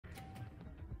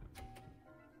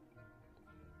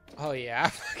Oh yeah,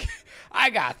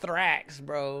 I got Thrax,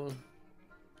 bro.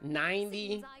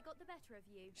 90. I got the better of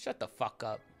you. Shut the fuck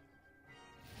up.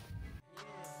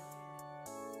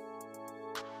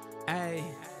 Hey,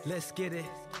 let's get it,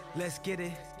 let's get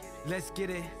it, let's get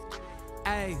it.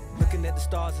 Hey, looking at the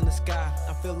stars in the sky,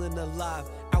 I'm feeling alive.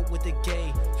 Out with the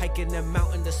game, hiking the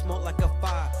mountain, the smoke like a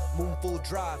fire. Moon full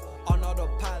drive on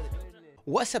autopilot.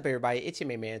 What's up, everybody? It's your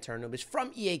main man, EternalAnubis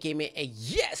from EA Gaming, and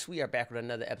yes, we are back with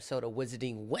another episode of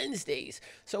Wizarding Wednesdays.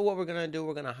 So what we're gonna do,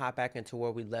 we're gonna hop back into where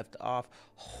we left off.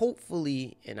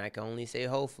 Hopefully, and I can only say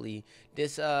hopefully,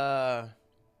 this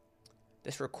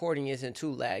recording isn't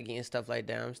too laggy and stuff like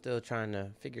that. I'm still trying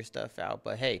to figure stuff out,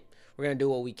 but hey, we're gonna do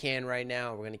what we can right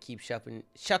now. We're gonna keep shuffling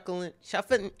and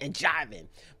jiving.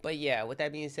 But yeah, with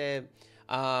that being said,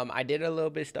 I did a little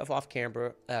bit of stuff off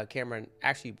camera,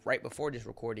 actually right before this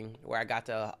recording, where I got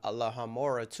to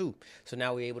Alhamora too. So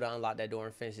now we're able to unlock that door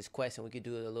and finish this quest, and we could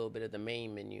do a little bit of the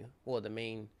main menu, well, the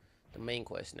main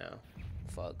quest now.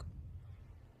 Fuck.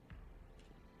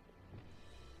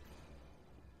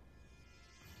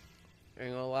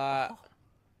 Ain't gonna lie. Oh,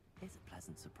 it's a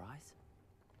pleasant surprise.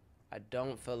 I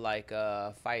don't feel like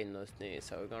fighting those things,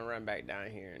 so we're gonna run back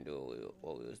down here and do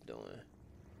what we was doing.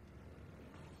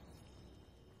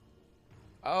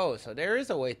 Oh, so there is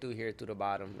a way through here through the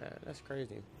bottom. That's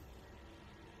crazy.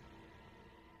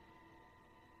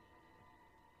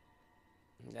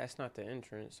 That's not the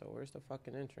entrance, so where's the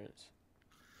fucking entrance?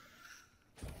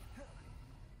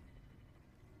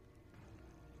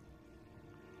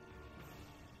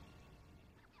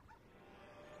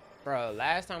 Bro,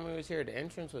 last time we was here, the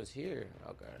entrance was here.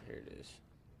 Okay, here it is.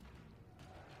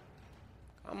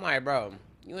 I'm like, bro,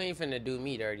 you ain't finna do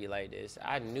me dirty like this.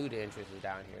 I knew the entrance was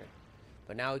down here.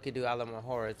 But now we could do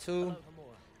Alhamora too.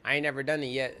 I ain't never done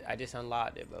it yet. I just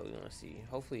unlocked it, but we're gonna see.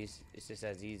 Hopefully it's just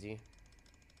as easy.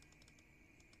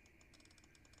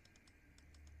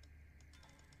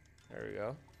 There we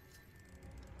go.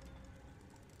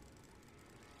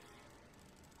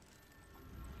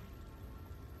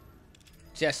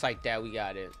 Just like that, we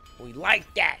got it. We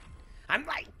like that. I'm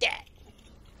like that.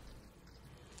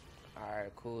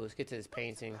 Alright, cool. Let's get to this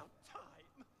painting.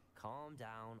 Calm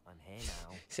down, I'm here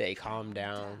now. Say calm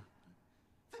down.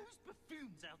 Those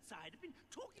buffoons outside have been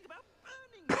talking about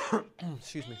burning.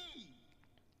 Excuse me.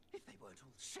 If they weren't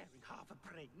all sharing half a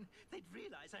brain, they'd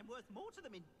realize I'm worth more to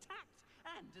them intact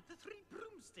and at the 3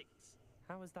 broomsticks.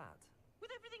 How was that? With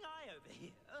everything I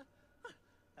overhear,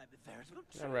 I'm a veritable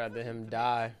I'd rather him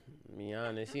die. To be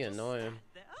honest, he annoying.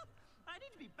 I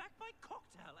need to be back by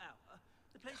cocktail hour.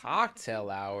 The place Cocktail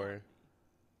hour.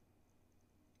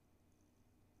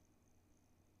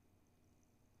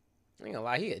 I ain't gonna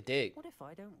lie, he a dick. What if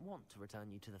I don't want to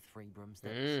return you to the 3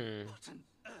 broomsticks? What on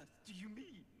earth do you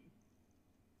mean?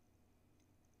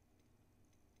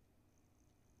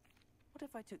 What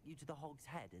if I took you to the Hog's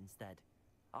Head instead?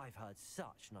 I've heard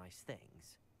such nice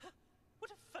things. What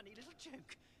a funny little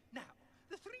joke. Now,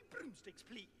 the 3 broomsticks,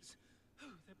 please.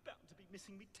 Oh, they're bound to be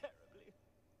missing me terribly.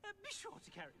 Be sure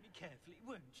to carry me carefully,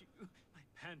 won't you? My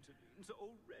pantaloons are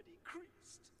already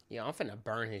creased. Yeah, I'm finna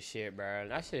burn his shit, bro.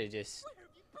 I should've just... Where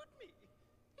have you put me?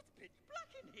 It's pitch black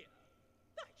in here.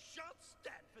 I shan't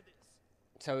stand for this.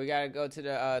 So we gotta go to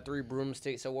the 3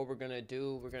 broomsticks. So what we're gonna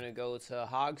do, we're gonna go to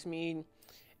Hogsmeade,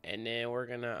 and then we're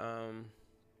gonna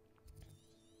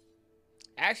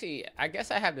actually, I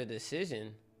guess I have the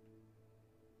decision.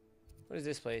 What is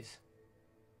this place?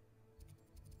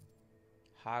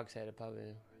 Hogshead of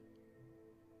Puppet.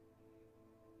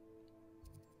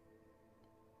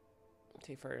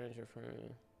 Take furniture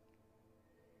from.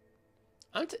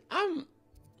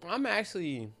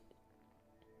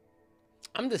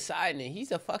 I'm deciding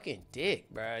he's a fucking dick,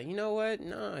 bro. You know what?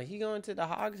 Nah, he going to the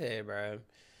Hogshead, bro.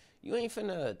 You ain't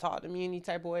finna talk to me any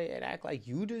type of way and act like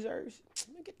you deserve.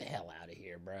 Get the hell out of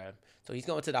here, bro. So he's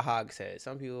going to the Hogshead.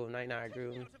 Some people might not agree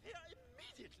with me.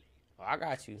 Oh, I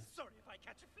got you. Sorry if I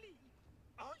catch a flea.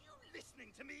 Are you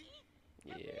listening to me?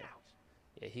 Yeah.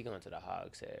 Yeah, he going to the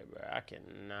Hogshead, bro. I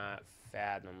cannot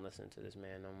fathom listening to this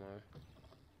man no more.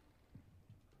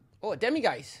 Oh, a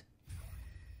Demigeist.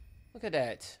 Look at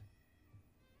that.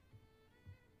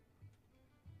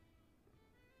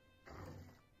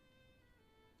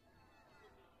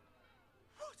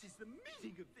 What is the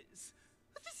meaning of this?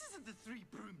 This isn't the 3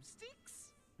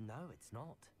 broomsticks. No, it's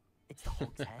not. It's the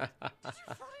Hog's Head. Did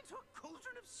you fall into a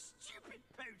cauldron of stupid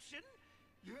potion?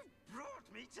 You've brought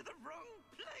me to the wrong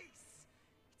place.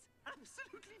 It's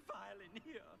absolutely vile in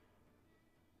here.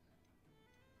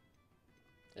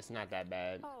 It's not that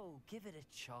bad. Oh, give it a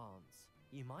chance.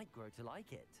 You might grow to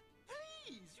like it.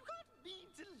 Please, you can't mean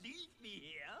to leave me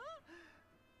here.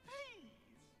 Please.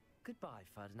 Goodbye,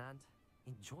 Ferdinand.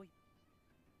 Enjoy.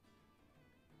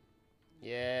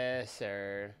 Yes,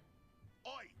 sir.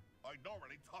 I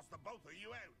normally toss the both of you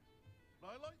out.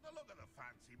 I like the look of the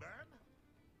fancy man.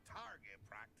 Target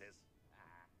practice.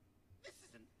 This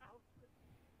is an outfit.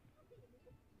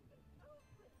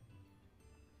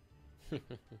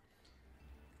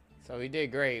 So we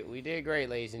did great. We did great,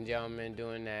 ladies and gentlemen,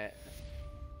 doing that.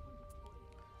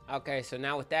 Okay, so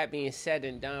now with that being said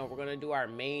and done, we're gonna do our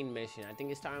main mission. I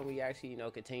think it's time we actually, you know,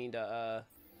 continue to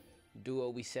do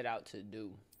what we set out to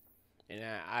do. And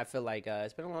I feel like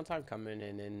it's been a long time coming,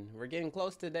 and then we're getting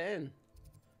close to the end.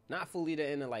 Not fully the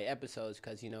end of like episodes,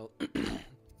 because you know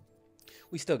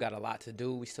we still got a lot to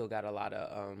do. We still got a lot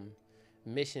of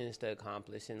missions to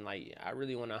accomplish, and like I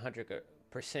really want to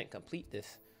 100% complete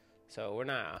this. So we're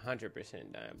not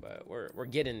 100% done, but we're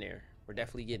getting there. We're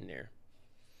definitely getting there.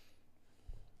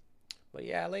 But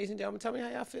yeah, ladies and gentlemen, tell me how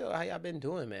y'all feel. How y'all been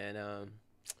doing, man?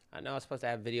 I know I was supposed to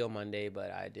have video Monday,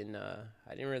 but I didn't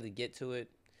really get to it.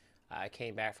 I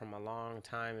came back from a long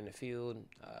time in the field.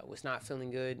 Was not feeling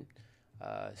good,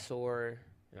 sore,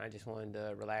 and I just wanted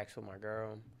to relax with my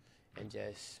girl and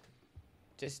just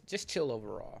chill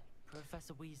overall.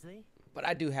 Professor Weasley? But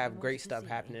I do have You great wanted to stuff see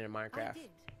happening me? in Minecraft. I did.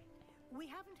 We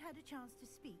haven't had a chance to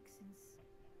speak since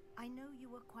I know you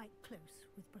were quite close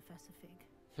with Professor Fig.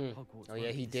 Hogwarts Oh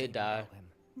yeah, won't he be the did same die. without him.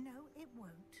 No, it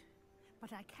won't.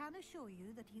 But I can assure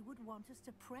you that he would want us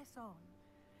to press on,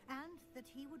 and that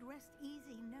he would rest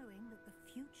easy knowing that the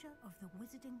future of the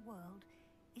wizarding world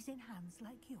is in hands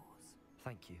like yours.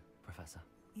 Thank you, Professor.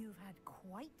 You've had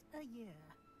quite a year,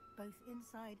 both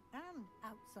inside and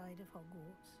outside of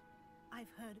Hogwarts.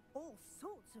 I've heard all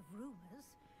sorts of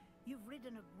rumors. You've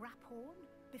ridden a graphorn,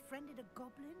 befriended a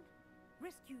goblin,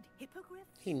 rescued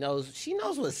hippogriffs. She knows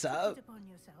what's Took up. it upon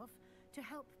yourself to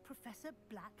help Professor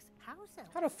Black's house elf.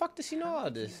 How the fuck does she know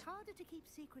all this? It's harder to keep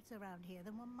secrets around here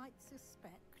than one might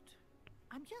suspect.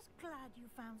 I'm just glad you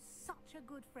found such a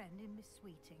good friend in Miss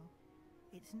Sweeting.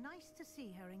 It's nice to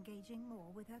see her engaging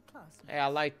more with her classmates. Hey, I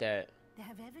like that. There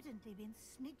have evidently been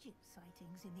Snidget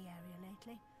sightings in the area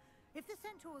lately. If the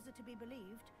centaurs are to be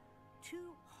believed, 2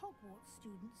 Hogwarts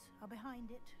students are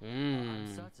behind it. I'm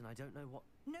certain I don't know what...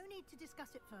 No need to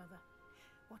discuss it further.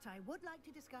 What I would like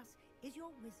to discuss is your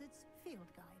wizard's field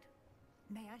guide.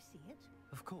 May I see it?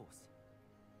 Of course.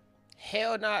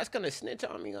 Hell nah, it's gonna snitch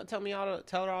on me. Gonna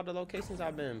tell her all the locations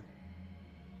I've been.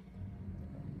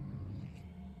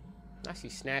 Now she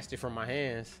snatched it from my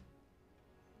hands.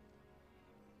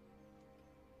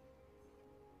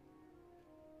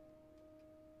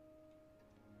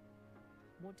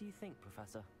 What do you think,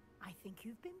 Professor? I think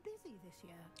you've been busy this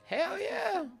year. Hell I see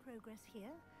yeah. some progress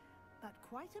here, but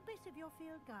quite a bit of your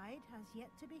field guide has yet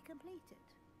to be completed.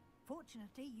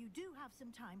 Fortunately, you do have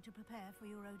some time to prepare for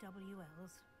your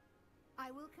OWLs. I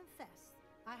will confess,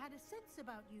 I had a sense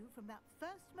about you from that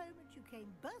first moment you came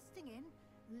bursting in,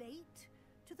 late,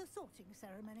 to the sorting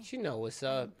ceremony. She know what's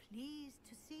up. I'm pleased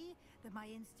to see that my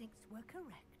instincts were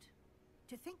correct.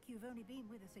 To think you've only been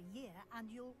with us a year and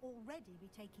you'll already be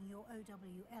taking your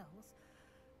OWLs,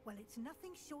 well, it's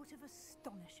nothing short of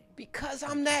astonishing. Because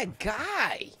I'm that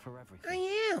guy. For everything.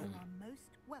 I am. You are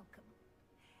most welcome.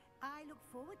 I look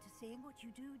forward to seeing what you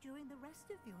do during the rest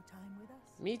of your time with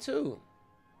us. Me too.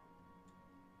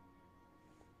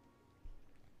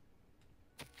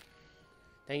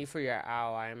 Thank you for your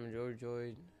owl. I am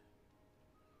overjoyed.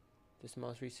 This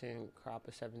most recent crop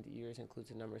of 70 years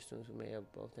includes a number of students who may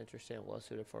have both interested and well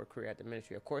suited for a career at the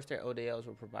ministry. Of course, their ODLs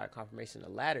will provide confirmation of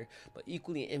the latter, but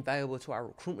equally invaluable to our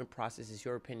recruitment process is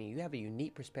your opinion. You have a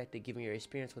unique perspective given your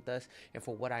experience with us, and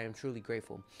for what I am truly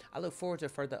grateful. I look forward to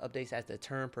further updates as the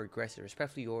term progresses.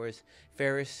 Respectfully yours,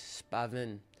 Ferris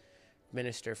Spavin,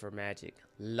 Minister for Magic,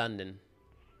 London.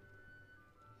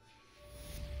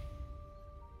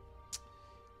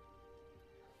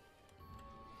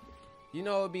 You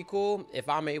know, it'd be cool if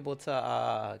I'm able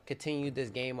to continue this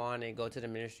game on and go to the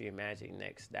Ministry of Magic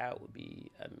next. That would be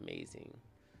amazing.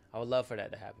 I would love for that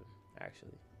to happen,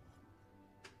 actually.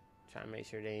 Trying to make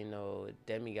sure there ain't no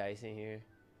demigods in here.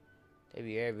 They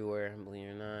be everywhere, believe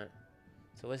it or not.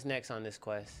 So what's next on this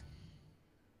quest?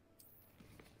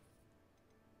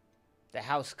 The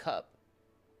House Cup.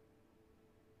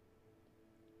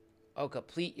 Oh,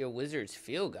 complete your wizard's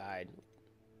field guide.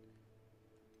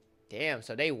 Damn,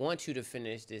 so they want you to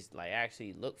finish this, like,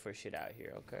 actually look for shit out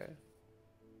here, okay?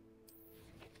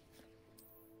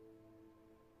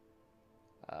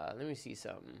 Let me see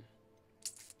something.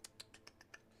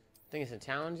 I think it's in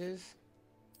challenges.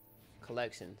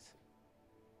 Collections.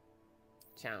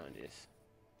 Challenges.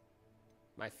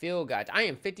 My field guides. I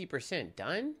am 50%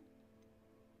 done?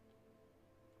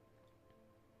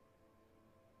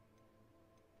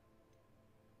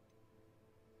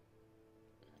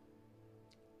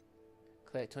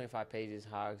 Collect 25 pages,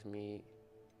 Hogsmeade.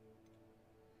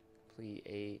 Complete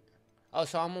 8. Oh,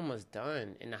 so I'm almost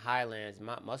done in the Highlands.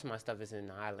 Most of my stuff is in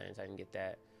the Highlands. I can get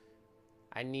that.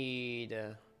 I need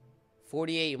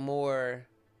 48 more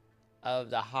of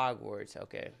the Hogwarts.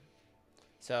 Okay.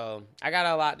 So I got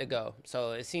a lot to go.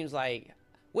 So it seems like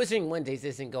Wizarding Wednesdays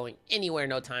isn't going anywhere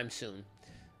no time soon,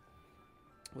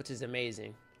 which is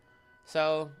amazing.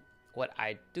 So what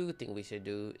I do think we should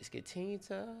do is continue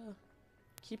to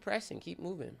keep pressing, keep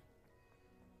moving.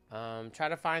 Try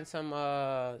to find some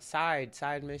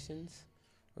side missions.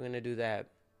 We're gonna do that.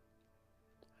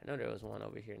 I know there was one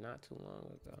over here not too long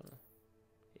ago.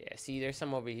 Yeah, see, there's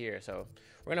some over here. So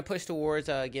we're gonna push towards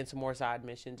getting some more side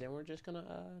missions, and we're just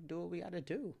gonna do what we gotta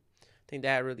do. I think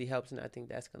that really helps, and I think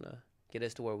that's gonna get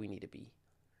us to where we need to be.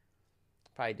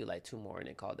 Probably do like 2 more and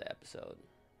then call the episode.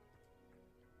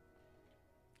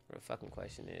 The fucking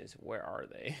question is, where are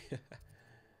they?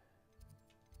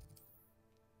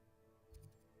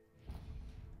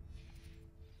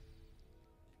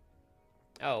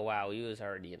 Oh wow, we was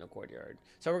already in the courtyard.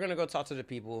 So we're gonna go talk to the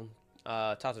people,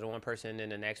 talk to the one person, then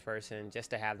the next person,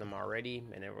 just to have them already,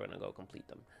 and then we're gonna go complete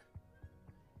them.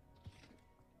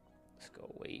 Let's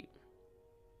go wait.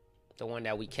 The one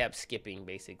that we kept skipping,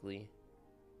 basically.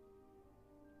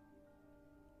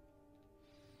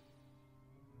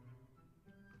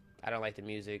 I don't like the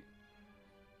music.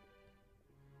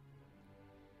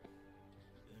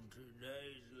 In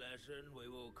today's lesson, we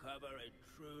will cover a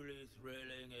truly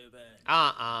thrilling event.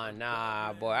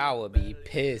 Nah, boy, I would be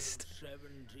pissed.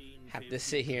 Have to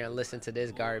sit here and listen to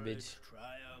this garbage.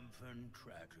 Triumphant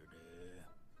tragedy.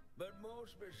 But more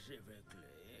specifically,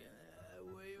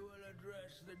 we will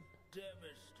address the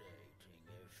devastating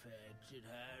effect it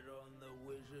had on the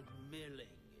wizard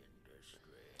milling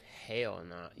industry. Hell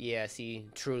no. Yeah, see,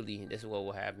 truly, this is what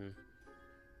will happen.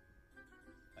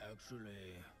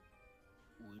 Actually,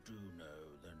 we do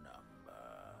know the number.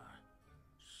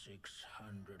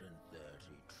 632.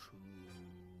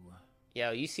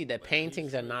 Yo, you see the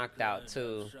paintings are knocked out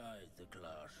too. Outside the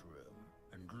classroom,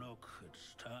 and look,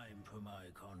 it's time for my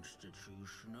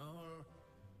constitutional.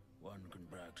 One can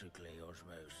practically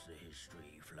osmose the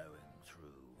history flowing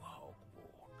through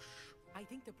Hogwarts. I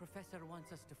think the professor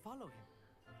wants us to follow him.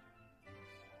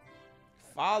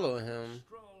 Follow him.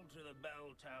 Stroll to the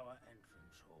bell tower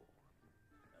entrance hall,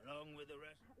 along with the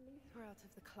rest. At least we're out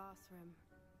of the classroom.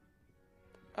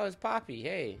 Oh, it's Poppy.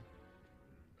 Hey.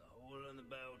 The hall and the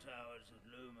bell towers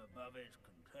that loom above it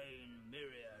contain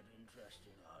myriad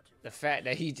interesting artifacts. The fact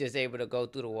that he's just able to go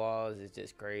through the walls is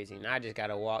just crazy. And I just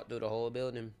gotta walk through the whole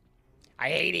building. I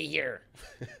hate it here.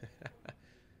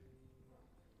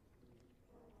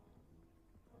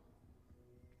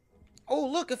 Oh,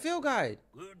 look, a field guide.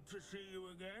 Good to see you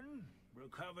again.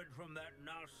 Recovered from that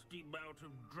nasty bout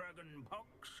of dragon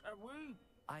pox, have we?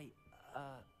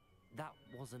 That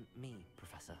wasn't me,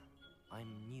 Professor.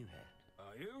 I'm new here.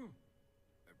 Are you?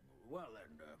 Well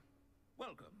then,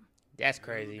 welcome. That's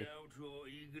crazy. No doubt you're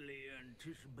eagerly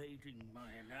anticipating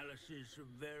my analysis of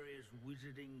various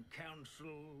wizarding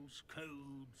councils,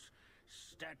 codes,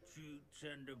 statutes,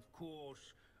 and of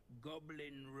course,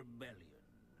 goblin rebellions.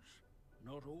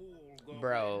 Not all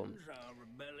goblins are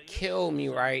rebellious. Kill me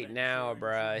right now,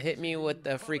 bro. Hit me with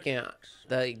the freaking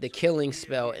the killing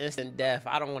spell, instant death.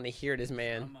 I don't want to hear this,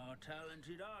 man. Some are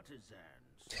talented artisans.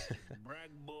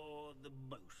 Bragbor the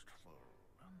boastful.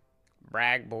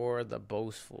 Bragbor the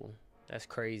boastful. That's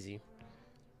crazy.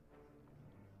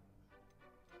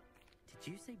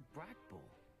 Did you say Bragbor?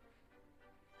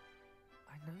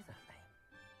 I know that name.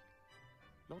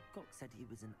 Lord Gok said he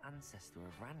was an ancestor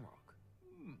of Ranrock.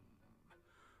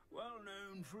 Well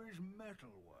known for his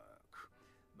metalwork.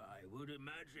 I would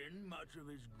imagine much of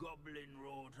his goblin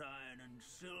wrought iron and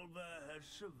silver has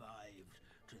survived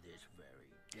to this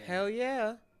very day. Hell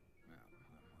yeah.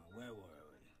 Where were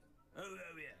we? Oh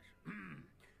yes.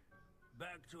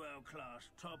 Back to our class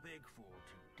topic for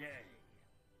today.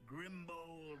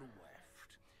 Grimbold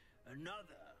Weft.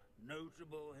 Another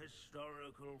notable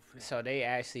historical figure. So they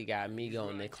actually got me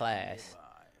going to class.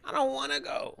 I don't want to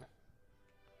go.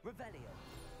 Revelio.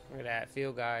 Look at that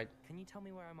field guide. Can you tell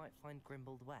me where I might find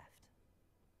Grimbold Weft?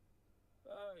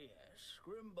 Oh yes,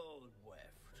 Grimbold Weft.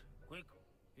 Quick,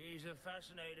 he's a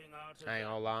fascinating artist. I ain't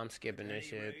gonna lie, I'm skipping this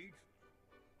shit.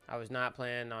 I was not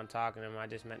planning on talking to him. I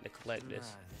just meant to collect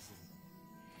this.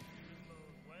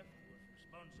 Grimbold Weft was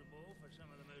responsible for some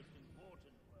of the most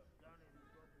important work done in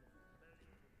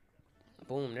Goblin.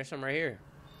 Boom, there's some right here.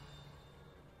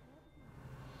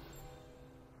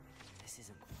 This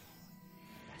isn't.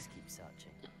 Let's keep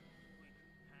searching.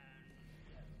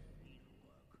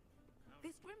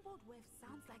 This Grimbold Godwith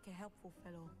sounds like a helpful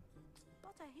fellow,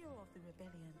 but a hero of the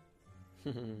rebellion.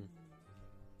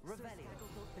 Rebellion.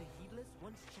 The heedless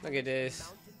once Look at this.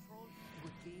 mountain troll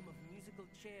to a game of musical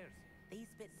chairs.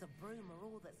 These bits of broom are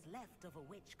all that's left of a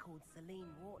witch called Celine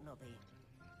Wartnobby.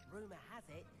 Rumor has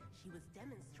it, she was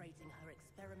demonstrating her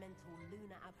experimental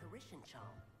lunar apparition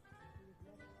charm.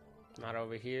 Not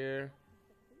over here.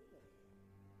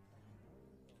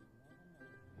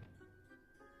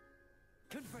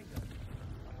 Confringo.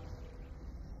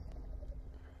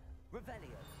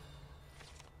 Revelio.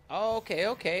 Oh, okay,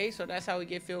 okay. So that's how we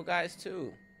get field guys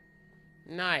too.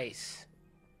 Nice.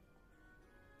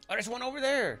 Oh, there's one over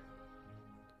there.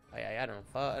 Oh yeah, I don't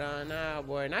fuck on now,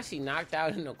 boy. Now she knocked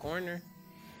out in the corner.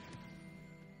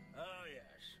 Oh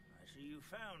yes, I see you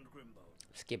found Grimbold.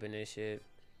 Skipping this shit.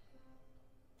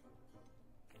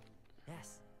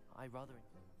 Yes, I rather.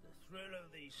 The thrill of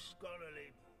the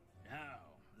scholarly. Now,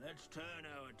 let's turn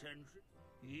our attention.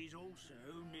 He's also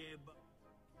nearby.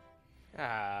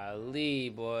 Ah, Lee,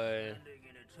 boy. Standing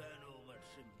in eternal but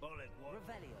symbolic war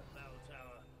Revelio. about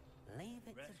our Leave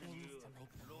it to retinue things to of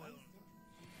make the loyal most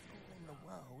interesting school in the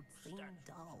world seem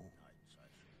dull. knights,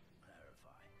 I should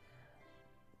clarify.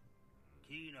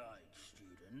 Keen-eyed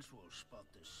students will spot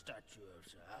the statue of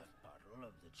Sir Half-Puddle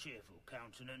of the cheerful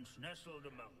countenance nestled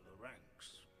among the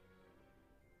ranks.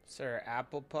 Sir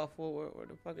Applepuffle, where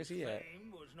the fuck is he at?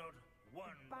 Fame was not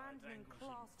won by Abandoning vanquishing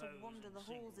class to foes wander in the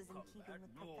halls single is in keeping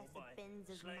combat, with nor Professor by Binns'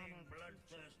 slaying manner of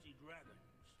bloodthirsty dragons.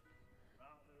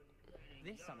 Rather than training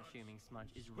This yards unassuming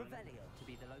smudge is rumored Revelio. to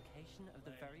be the location of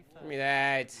the very first. Give me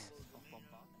that. of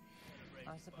bombardment.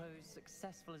 I suppose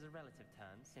successful is a relative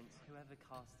term, since whoever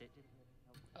cast it didn't really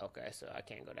help. Okay, so I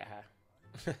can't go that high.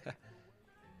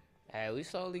 Hey, we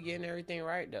slowly getting everything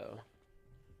right though.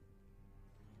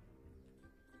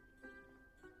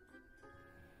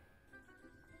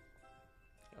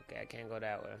 Okay, I can't go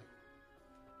that way.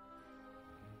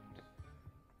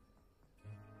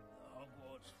 The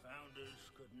Hogwarts founders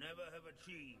could never have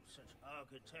achieved such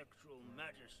architectural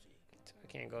majesty. I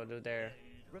can't go do there.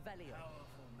 Revelio.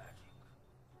 Powerful magic.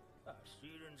 Our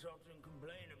students often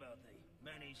complain about the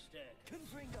many stairs.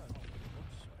 Confringo.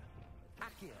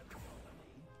 Accio.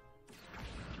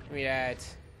 Give me that.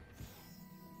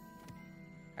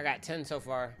 I got 10 so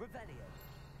far. Revelio.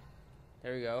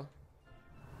 There we go.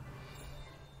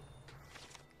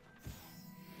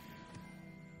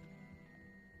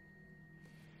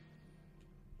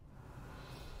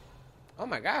 Oh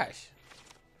my gosh.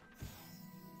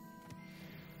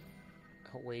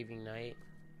 A waving knight.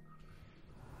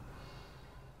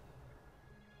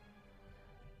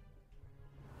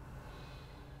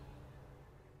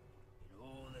 In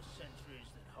all the centuries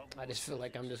that Hogwarts I just feel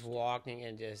like I'm just walking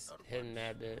and just hitting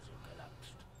that bit. has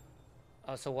collapsed.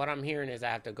 Oh, so what I'm hearing is I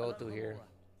have to go through here.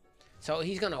 So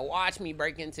he's gonna watch me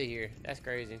break into here. That's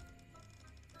crazy.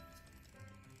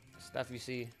 Stuff you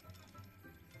see.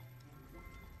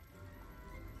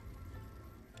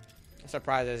 I'm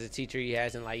surprised as a teacher he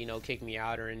hasn't, like, you know, kicked me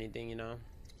out or anything, you know.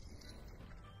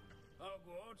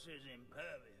 Hogwarts is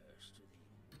impervious to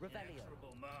the Revelio.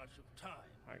 inexorable march of time.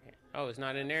 Okay. Oh, it's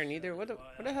not in there neither. Where the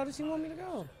hell does he want me to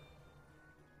go?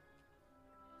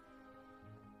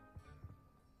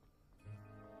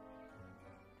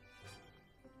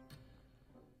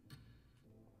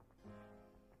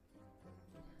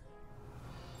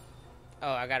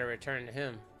 Oh, I gotta return to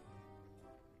him.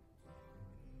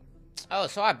 Oh,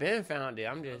 so I've been found it.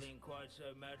 I'm just. Nothing quite so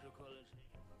magical as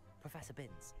Professor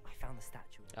Binns, I found the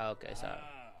statue. Oh, okay, so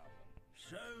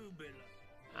so beloved.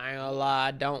 I ain't gonna lie,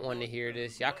 I don't want to hear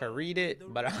this. Y'all can read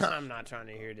it, but I'm not trying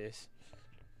to hear this.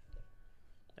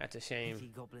 That's a shame.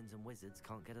 Pity goblins and wizards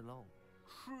can't get along.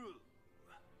 True.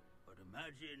 But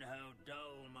imagine how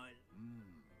dull my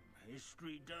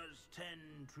history does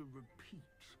tend to repeat.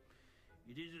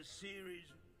 It is a series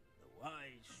of the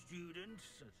wise students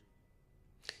such as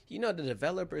You know, the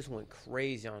developers went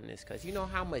crazy on this because you know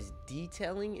how much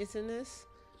detailing is in this?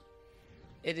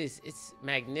 It's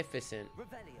magnificent.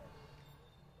 Revelio.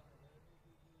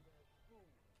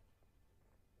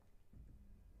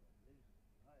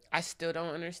 I still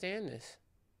don't understand this.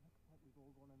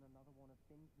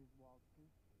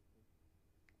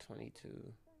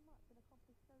 22.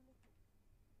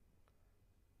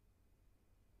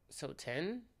 So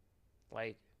 10?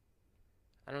 Like,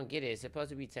 I don't get it. Is it supposed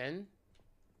to be 10?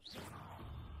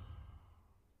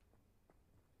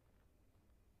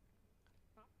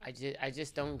 I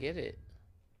just don't get it.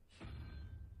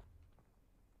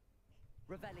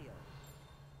 Revelio.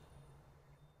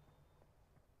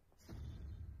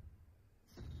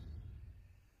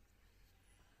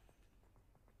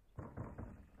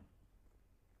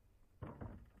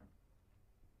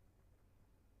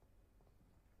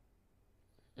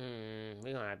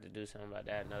 We gonna have to do something about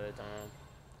that another time.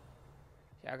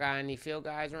 Y'all got any field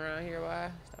guys around here? Why?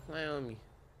 Stop playing with me.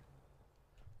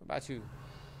 What about you?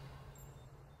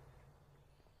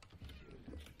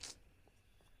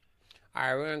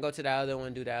 Alright, we're gonna go to the other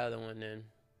one, do the other one then.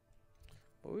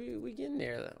 But we getting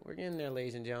there. We're getting there,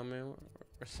 ladies and gentlemen.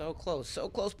 We're so close,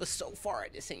 but so far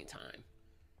at the same time.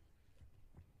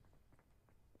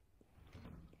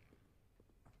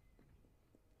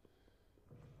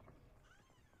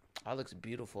 Oh, it looks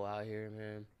beautiful out here,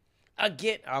 man.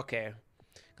 Again, okay.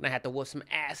 Gonna have to whoop some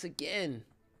ass again.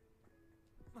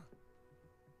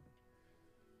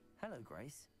 Hello,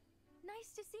 Grace.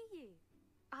 Nice to see you.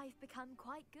 I've become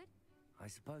quite good. I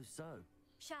suppose so.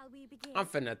 Shall we begin? I'm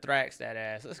finna thrax that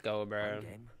ass. Let's go, bro.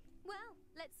 Well,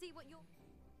 let's see what you're...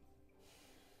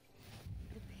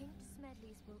 The Pink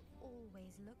Smedleys will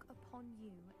always look upon you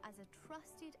as a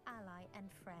trusted ally and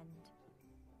friend.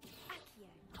 Accio.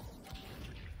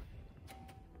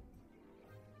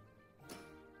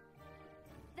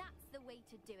 That's the way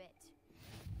to do it.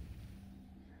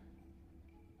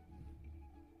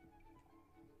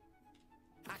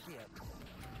 Accio.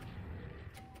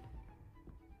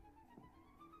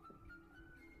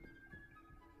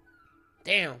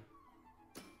 Damn.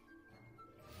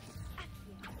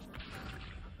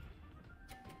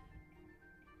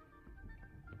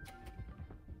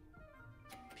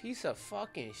 Piece of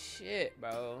fucking shit,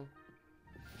 bro.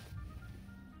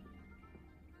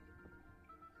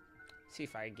 See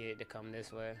if I can get it to come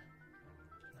this way.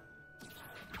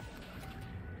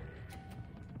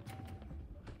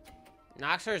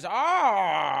 Knocks hers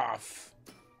off.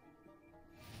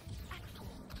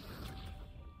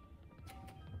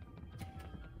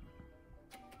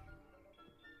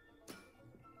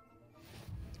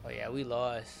 Oh yeah, we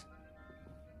lost.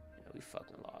 Yeah, we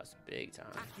fucking lost big time.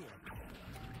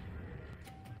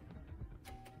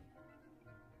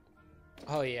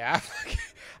 Oh yeah,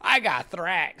 I got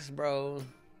Thrax, bro.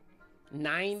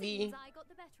 90. I got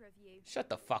the better of you. Shut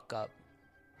the fuck up.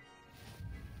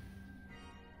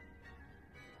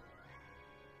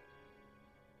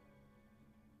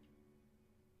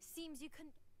 Seems you can.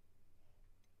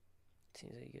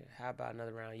 Seems like you get. How about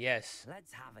another round? Yes.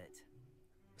 Let's have it.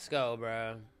 Let's go,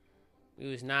 bro. You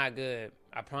was not good.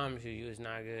 I promise you, you was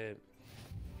not good.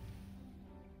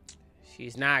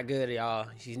 She's not good, y'all.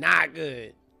 She's not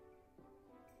good.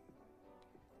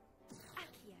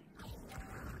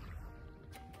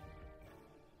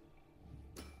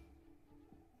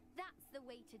 That's the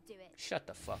way to do it. Shut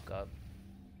the fuck up.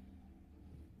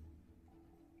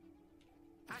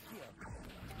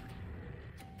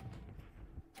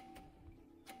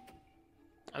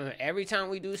 I mean, every time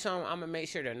we do something, I'm gonna make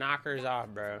sure the knockers off,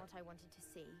 bro. What I wanted to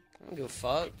see. I don't give a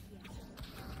fuck.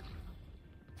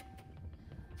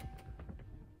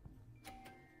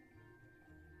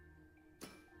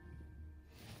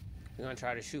 We're gonna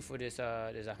try to shoot for this.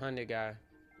 There's a 100 guy.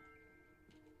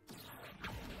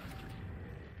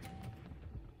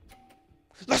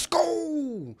 Let's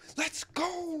go! Let's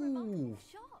go!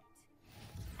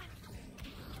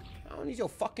 I don't need your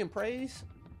fucking praise.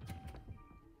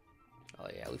 Oh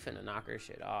yeah, we finna knock her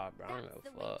shit off, bro. I don't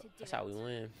give a fuck. That's how we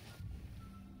win.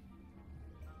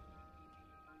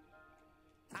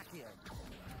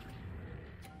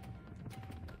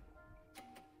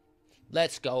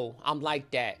 Let's go. I'm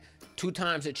like that. 2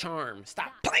 times a charm.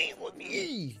 Stop playing with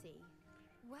me.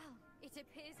 Well, it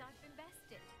appears I've been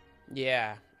bested.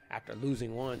 Yeah, after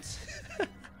losing once.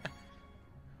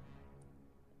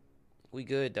 We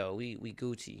good though. We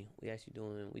Gucci. We actually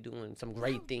doing some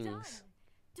great things.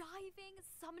 Diving,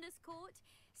 Summoner's Court.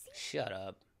 Shut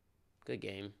up. Good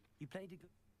game. You played a good...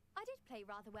 I did play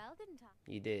rather well, didn't I?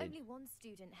 You did. Only one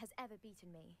student has ever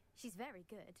beaten me. She's very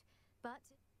good, but...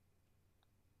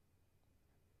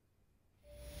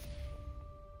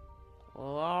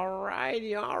 Well,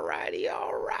 alrighty.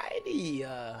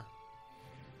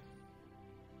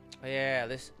 Oh yeah,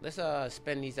 let's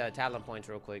spend these talent points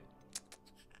real quick.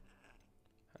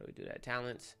 How do we do that?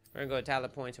 Talents. We're gonna go to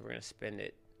talent points and we're gonna spend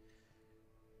it.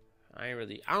 I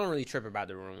don't really trip about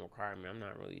the room requirement. I'm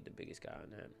not really the biggest guy on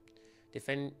that.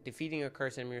 Defeating a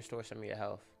curse enemy restores some of your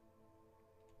health.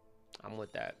 I'm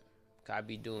with that. I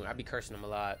be cursing them a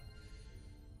lot.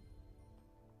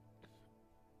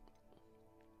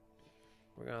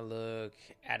 We're gonna look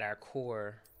at our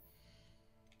core.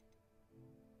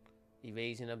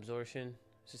 Evasion absorption.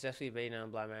 Successfully evading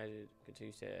unblind magic.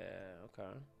 Continues to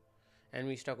okay.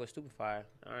 Enemy stuck with stupefy.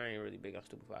 I ain't really big on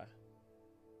stupefy.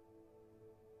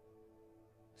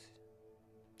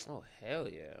 Oh hell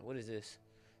yeah. What is this?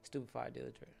 Stupefy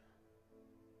dealer trade.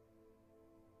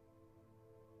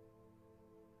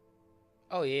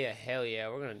 Oh yeah, hell yeah.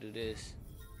 We're gonna do this.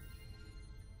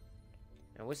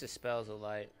 And what's the spells look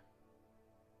like?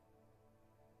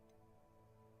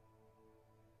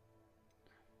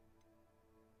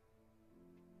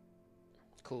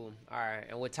 Cool. All right.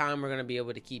 And with time, we're going to be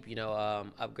able to keep, you know,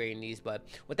 upgrading these. But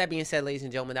with that being said, ladies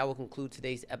and gentlemen, that will conclude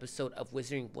today's episode of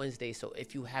Wizarding Wednesday. So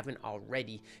if you haven't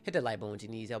already, hit the like button with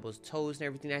your knees, elbows, toes, and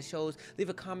everything that shows. Leave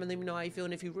a comment. Let me know how you feel.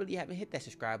 And if you really haven't hit that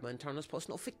subscribe button, turn those post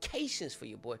notifications for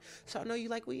your boy, so I know you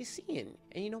like what you're seeing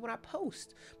and you know what I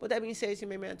post. But that being said, it's your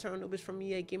main man, EternalAnubis from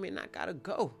me. Give me and I gotta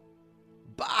go.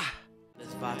 Bye.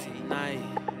 Let's vibe tonight.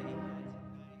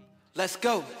 Let's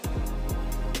go.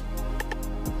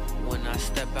 When I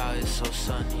step out, it's so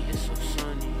sunny, it's so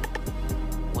sunny.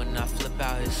 When I flip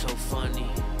out, it's so funny.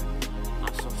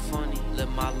 I'm so funny. Live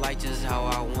my life just how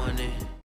I want it.